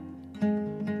light.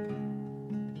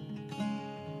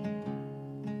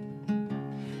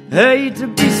 Hate to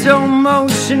be so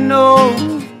emotional,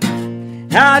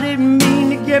 I didn't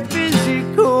mean to get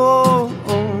physical.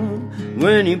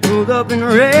 When he pulled up and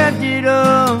revved it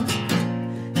up,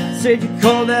 said you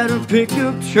call that a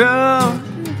pickup truck.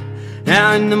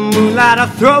 Now in the moonlight I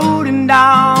throwed him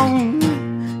down,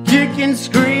 kicking,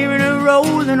 screaming and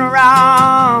rolling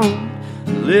around,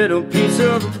 little piece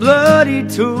of a bloody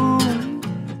tool.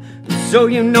 So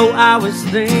you know I was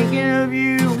thinking of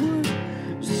you.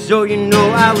 So you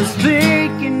know I was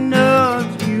thinking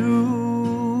of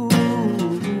you.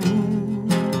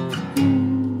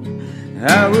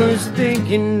 I was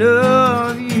thinking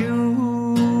of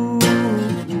you.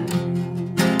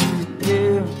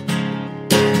 Yeah.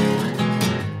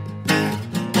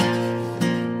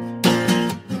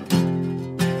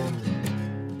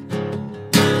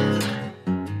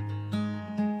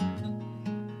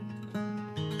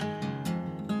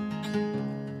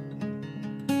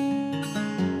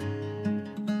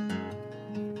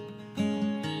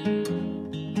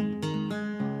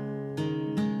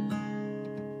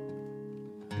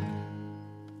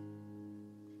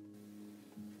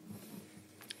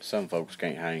 Some folks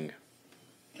can't hang.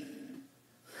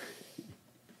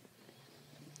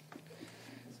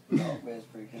 Dog bed's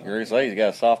pretty cool. You're gonna say he's got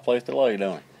a soft place to lay,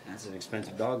 don't That's an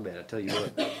expensive dog bed, I tell you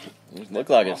what. he? Look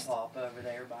like it's Pop over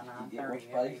there by Mm-hmm. You get what's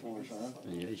paid for, son.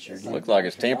 Yeah, it sure look like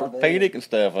it's Tempur-Pedic and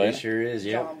stuff, It ain't it? sure is,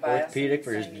 yeah. Orthopedic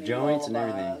for his joints and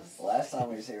everything. Last time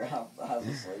he was here, I was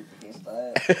asleep against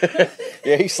that.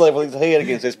 Yeah, he slept with his head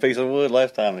against this piece of wood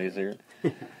last time he was here.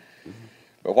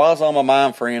 But while it's on my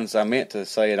mind, friends, I meant to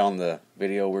say it on the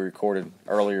video we recorded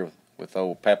earlier with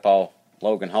old Papaw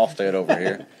Logan Halstead over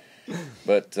here.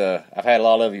 But I've had a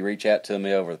lot of you reach out to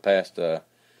me over the past 4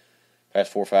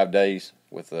 or 5 days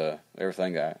with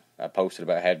everything I posted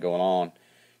about had going on.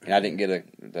 And I didn't get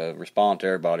a respond to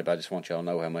everybody, but I just want y'all to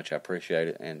know how much I appreciate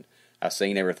it. And I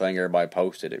seen everything everybody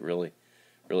posted. It really,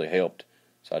 really helped.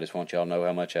 So I just want y'all to know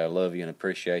how much I love you and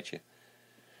appreciate you.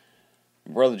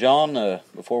 Brother John,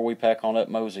 before we pack on up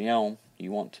mosey on,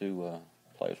 you want to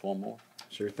play us one more?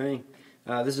 Sure thing.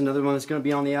 This is another one that's going to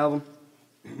be on the album.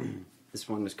 This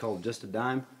one is called Just a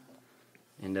Dime.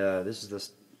 And this is the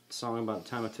song about the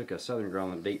time I took a Southern girl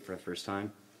on a date for the first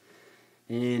time.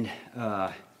 And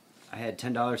I had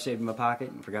 $10 saved in my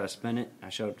pocket and forgot to spend it. I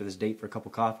showed up to this date for a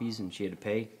couple coffees and she had to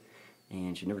pay.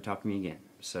 And she never talked to me again.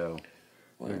 So,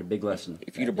 learned a big lesson.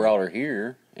 If you'd have brought her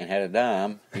here and had a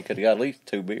dime, you could have got at least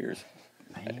 2 beers.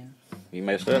 Man. You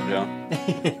messed up, John.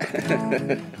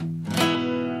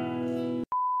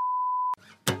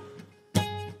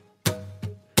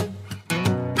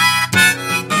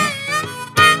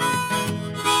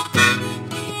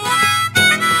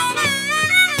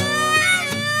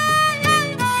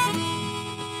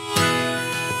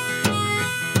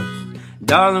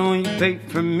 Darling, will you pay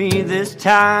for me this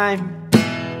time?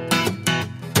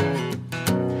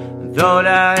 Thought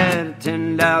I had a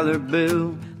 $10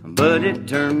 bill, but it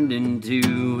turned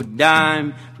into a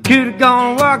dime. Could have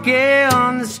gone walking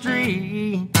on the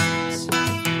streets,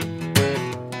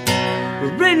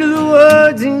 or into the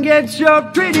woods and get your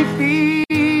pretty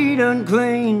feet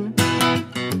unclean.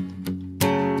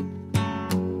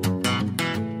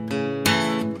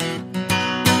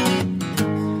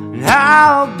 And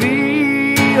I'll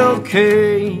be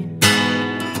okay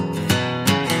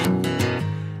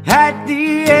at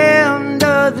the end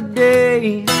of the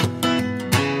day.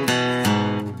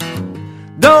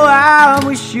 Though I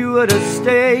wish you would have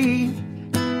stayed,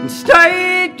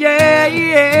 yeah,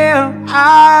 yeah.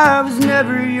 I was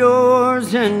never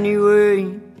yours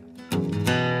anyway.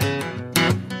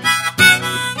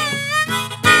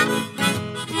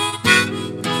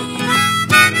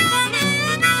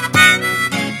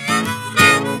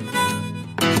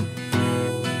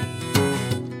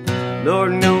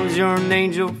 Lord knows you're an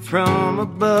angel from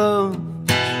above.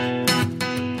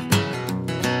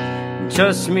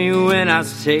 Trust me when I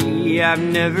say I've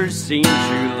never seen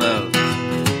true love.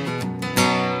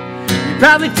 You're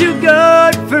probably too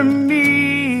good for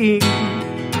me.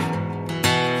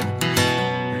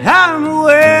 I'm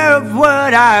aware of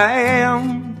what I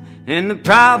am and the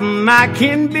problem I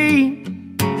can be.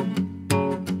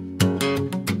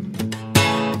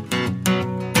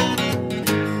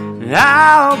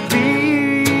 I'll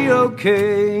be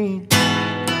okay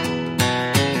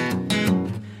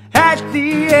at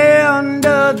the end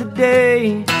of the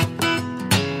day.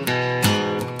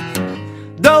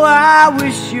 Though I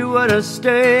wish you would have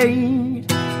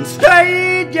stayed,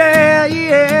 yeah,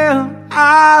 yeah.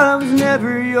 I was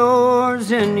never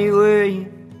yours anyway.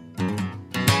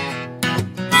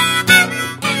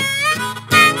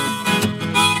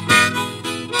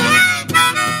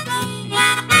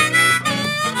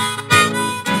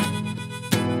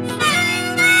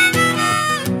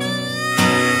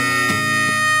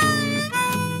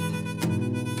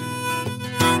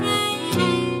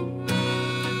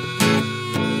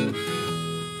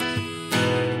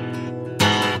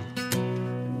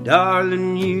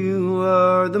 Darling, you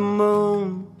are the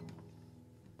moon,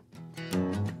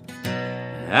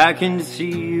 I can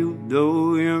see you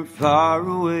though you're far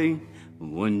away.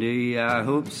 One day I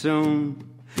hope soon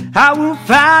I will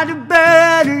find a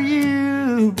better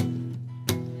you.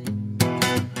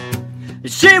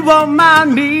 She won't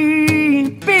mind me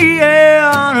being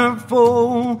her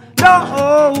fool.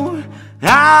 No,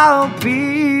 I'll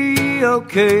be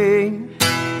okay.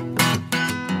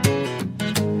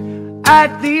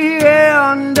 At the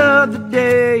end of the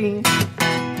day,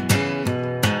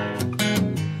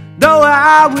 though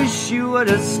I wish you would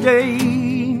have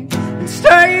stayed,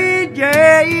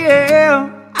 yeah,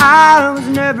 yeah. I was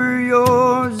never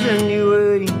yours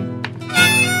anyway.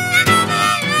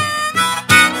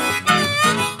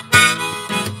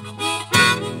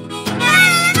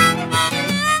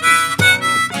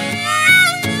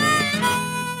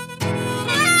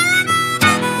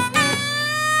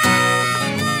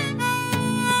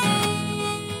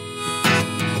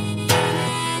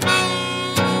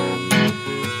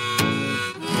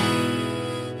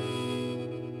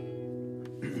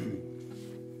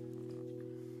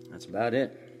 That's about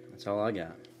it. That's all I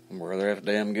got. Brother, that's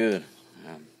damn good.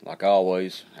 Like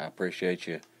always, I appreciate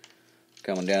you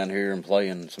coming down here and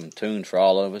playing some tunes for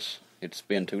all of us. It's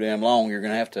been too damn long. You're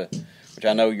gonna have to, which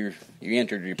I know you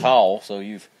entered your Paul, so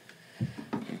you've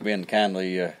been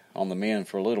kindly on the mend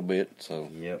for a little bit. So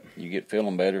Yep. you get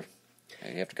feeling better.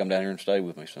 You have to come down here and stay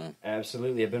with me, son.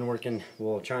 Absolutely. I've been working,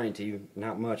 trying to,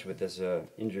 not much with this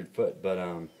injured foot, but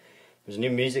there's a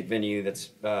new music venue that's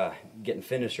getting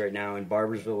finished right now in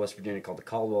Barbersville, West Virginia, called the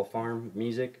Caldwell Farm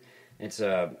Music. It's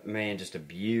just a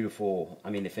beautiful.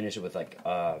 I mean, they finish it with like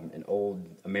an old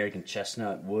American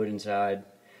chestnut wood inside,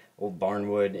 old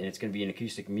barnwood, and it's going to be an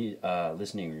acoustic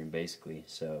listening room basically.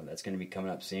 So that's going to be coming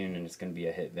up soon, and it's going to be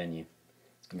a hit venue.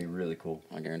 It's going to be really cool.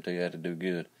 I guarantee you that to do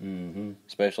good. Mm-hmm.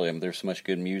 Especially, there's so much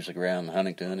good music around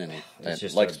Huntington and that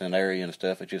just Lexington area and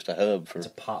stuff. It's just a hub for. It's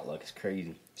a potluck. It's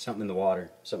crazy. Something in the water.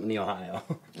 Something in the Ohio.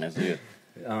 That's it.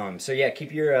 So yeah,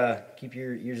 keep your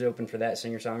ears open for that,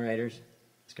 singer-songwriters.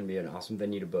 It's going to be an awesome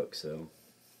venue to book. So,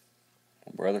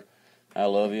 Well, brother, I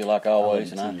love you like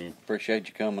always, and I appreciate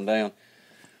you coming down.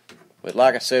 But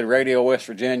like I said, Radio West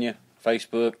Virginia,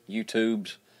 Facebook,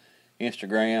 YouTube's,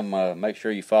 Instagram. Make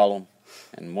sure you follow them.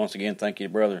 And once again, thank you,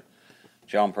 brother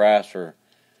John Price, for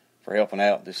helping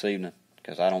out this evening.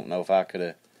 Because I don't know if I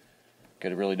could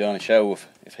have really done a show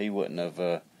if he wouldn't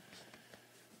have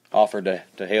offered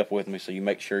to help with me. So you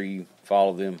make sure you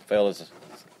follow them fellas,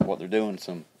 what they're doing.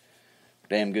 Some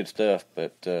damn good stuff.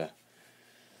 But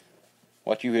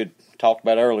what you had talked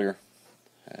about earlier,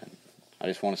 I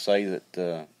just want to say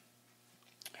that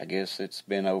I guess it's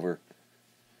been a little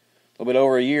bit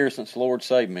over a year since the Lord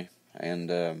saved me,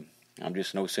 and I'm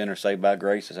just no sinner saved by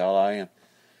grace is all I am.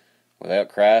 Without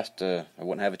Christ, I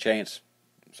wouldn't have a chance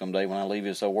someday when I leave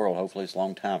this world. Hopefully it's a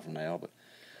long time from now,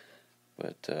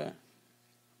 but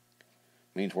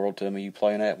means the world to me you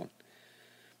playing that one.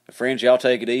 But friends, y'all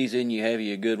take it easy and you have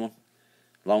you a good one.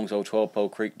 As long as old 12 Pole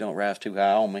Creek don't rise too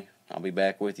high on me, I'll be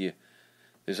back with you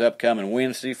this upcoming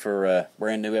Wednesday for a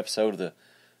brand new episode of the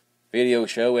video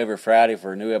show, every Friday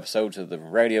for new episodes of the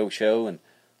radio show, and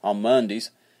on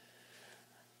Mondays.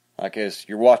 Like as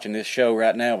you're watching this show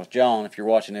right now with John, if you're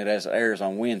watching it as it airs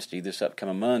on Wednesday, this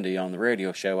upcoming Monday on the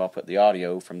radio show, I'll put the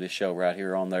audio from this show right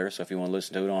here on there. So if you want to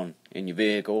listen to it in your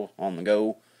vehicle, on the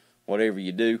go, whatever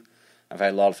you do, I've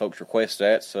had a lot of folks request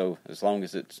that. So as long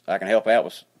as I can help out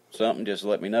with something, just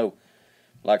let me know.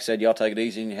 Like I said, y'all take it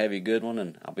easy and have a good one,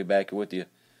 and I'll be back with you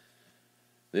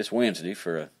this Wednesday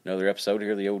for another episode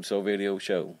here of the Old Soul Video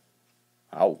Show.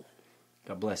 Oh.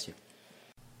 God bless you.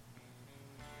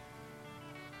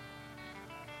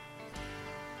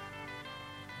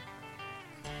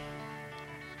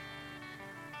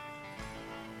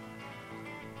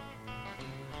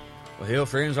 Well, hell,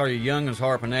 friends, are your young'uns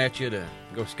harping at you to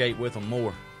go skate with them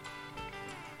more?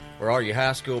 Or are your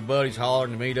high school buddies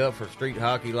hollering to meet up for street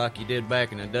hockey like you did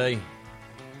back in the day?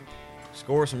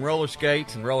 Score some roller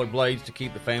skates and roller blades to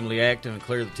keep the family active and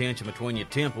clear the tension between your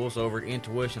temples over at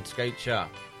Intuition Skate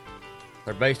Shop.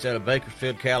 They're based out of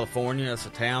Bakersfield, California. That's a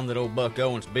town that old Buck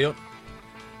Owens built,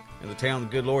 and the town the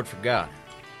good Lord forgot.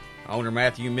 Owner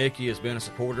Matthew Mickey has been a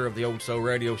supporter of the Old Soul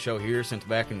Radio Show here since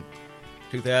back in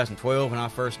 2012 when I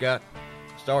first got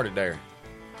started there.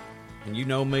 And you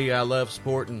know me, I love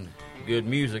supporting good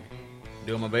music,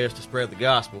 doing my best to spread the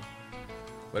gospel,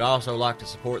 but I also like to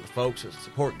support the folks that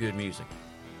support good music,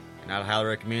 and I'd highly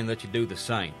recommend that you do the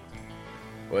same.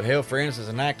 Well, hell, friends, as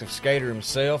an active skater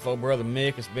himself, old brother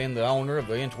Mick has been the owner of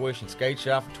the Intuition Skate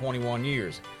Shop for 21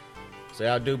 years,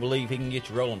 so I do believe he can get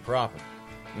you rolling proper.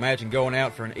 Imagine going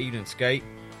out for an evening skate,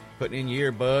 putting in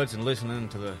your earbuds and listening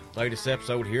to the latest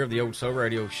episode here of the Old Soul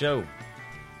Radio Show.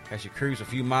 as you cruise a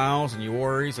few miles and your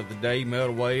worries of the day melt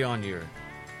away on your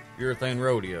urethane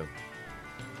rodeo.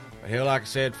 But hell, like I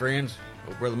said, friends,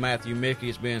 old brother Matthew Mickey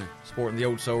has been supporting the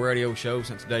Old Soul Radio Show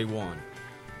since day one.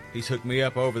 He's hooked me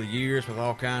up over the years with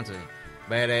all kinds of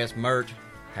badass merch,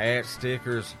 hats,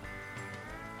 stickers,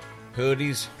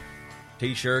 hoodies,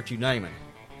 t-shirts, you name it.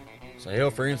 So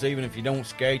hell, friends, even if you don't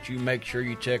skate, you make sure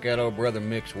you check out old brother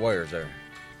Mick's wares there.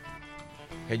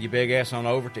 Head your big ass on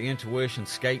over to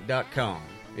intuitionskate.com.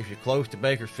 If you're close to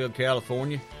Bakersfield,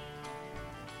 California,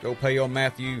 go pay old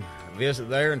Matthew a visit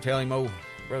there and tell him old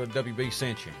brother WB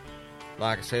sent you.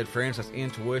 Like I said, friends, that's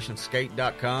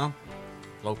intuitionskate.com,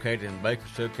 located in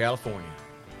Bakersfield, California.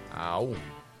 Ow.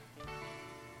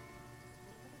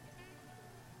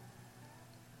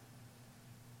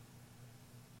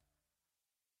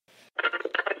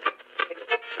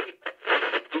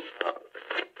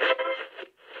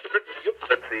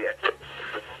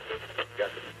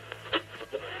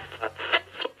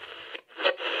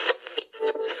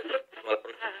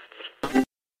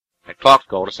 Clock's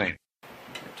called us in.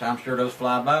 Time sure does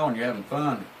fly by when you're having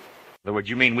fun. In other words,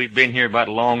 you mean we've been here about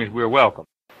as long as we're welcome?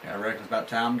 I reckon it's about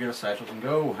time to get our satchels and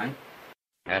go, Hank.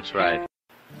 That's right.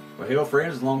 Well, hell,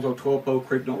 friends, as long as old 12-pole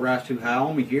creek don't rise too high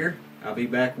on me here, I'll be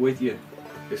back with you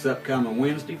this upcoming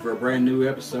Wednesday for a brand new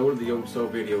episode of the Old Soul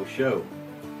Video Show.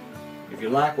 If you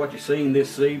like what you've seen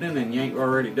this evening and you ain't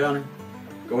already done it,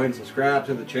 go ahead and subscribe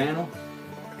to the channel.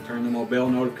 Turn them bell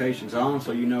notifications on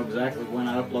so you know exactly when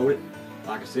I upload it,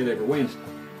 like I said, every Wednesday.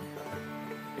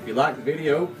 If you like the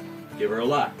video, give her a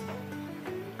like.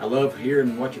 I love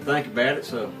hearing what you think about it,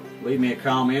 so leave me a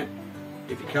comment.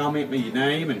 If you comment me your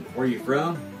name and where you're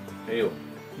from, hell,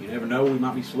 you never know, we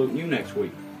might be saluting you next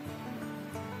week.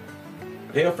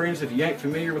 But hell, friends, if you ain't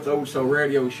familiar with the Old Soul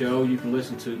Radio Show, you can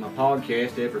listen to my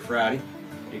podcast every Friday.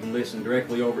 You can listen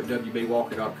directly over at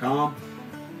wbwalker.com.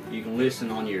 You can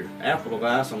listen on your Apple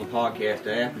device on the podcast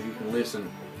app, or you can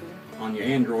listen on your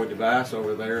Android device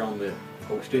over there on the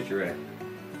old Stitcher app.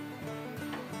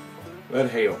 But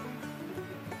hell,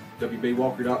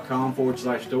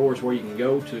 wbwalker.com/store is where you can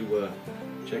go to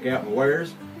check out my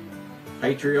wares.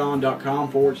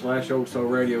 Patreon.com/Old Soul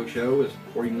Radio Show is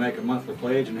where you can make a monthly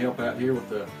pledge and help out here with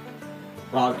the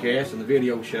podcast and the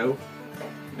video show.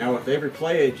 Now, with every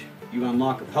pledge, you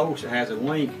unlock a post that has a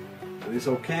link to this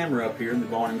old camera up here in the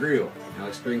Barn and Grill. Now,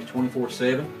 it streams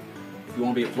 24/7. If you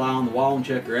want to be a fly on the wall and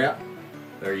check her out,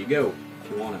 there you go.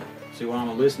 If you want to see what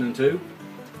I'm listening to,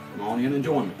 come on in and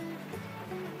join me.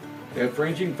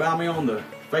 Friends, you can find me on the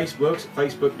Facebooks at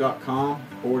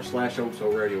facebook.com/Old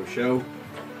Soul Radio Show.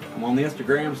 I'm on the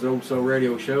Instagrams at Old Soul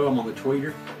Radio Show. I'm on the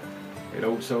Twitter at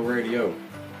Old Soul Radio.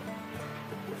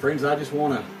 Well, friends, I just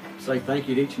want to say thank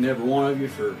you to each and every one of you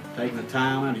for taking the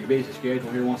time out of your busy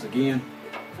schedule here once again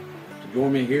to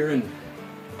join me here in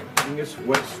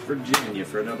West Virginia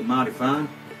for another mighty fine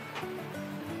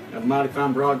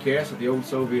broadcast of the Old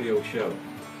Soul Video Show.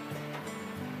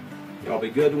 Y'all be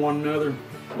good to one another,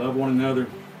 love one another,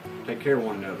 take care of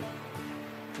one another.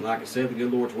 And like I said, the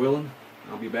good Lord's willing,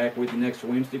 I'll be back with you next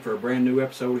Wednesday for a brand new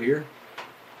episode here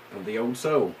of the Old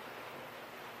Soul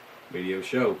Video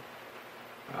Show.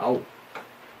 Oh.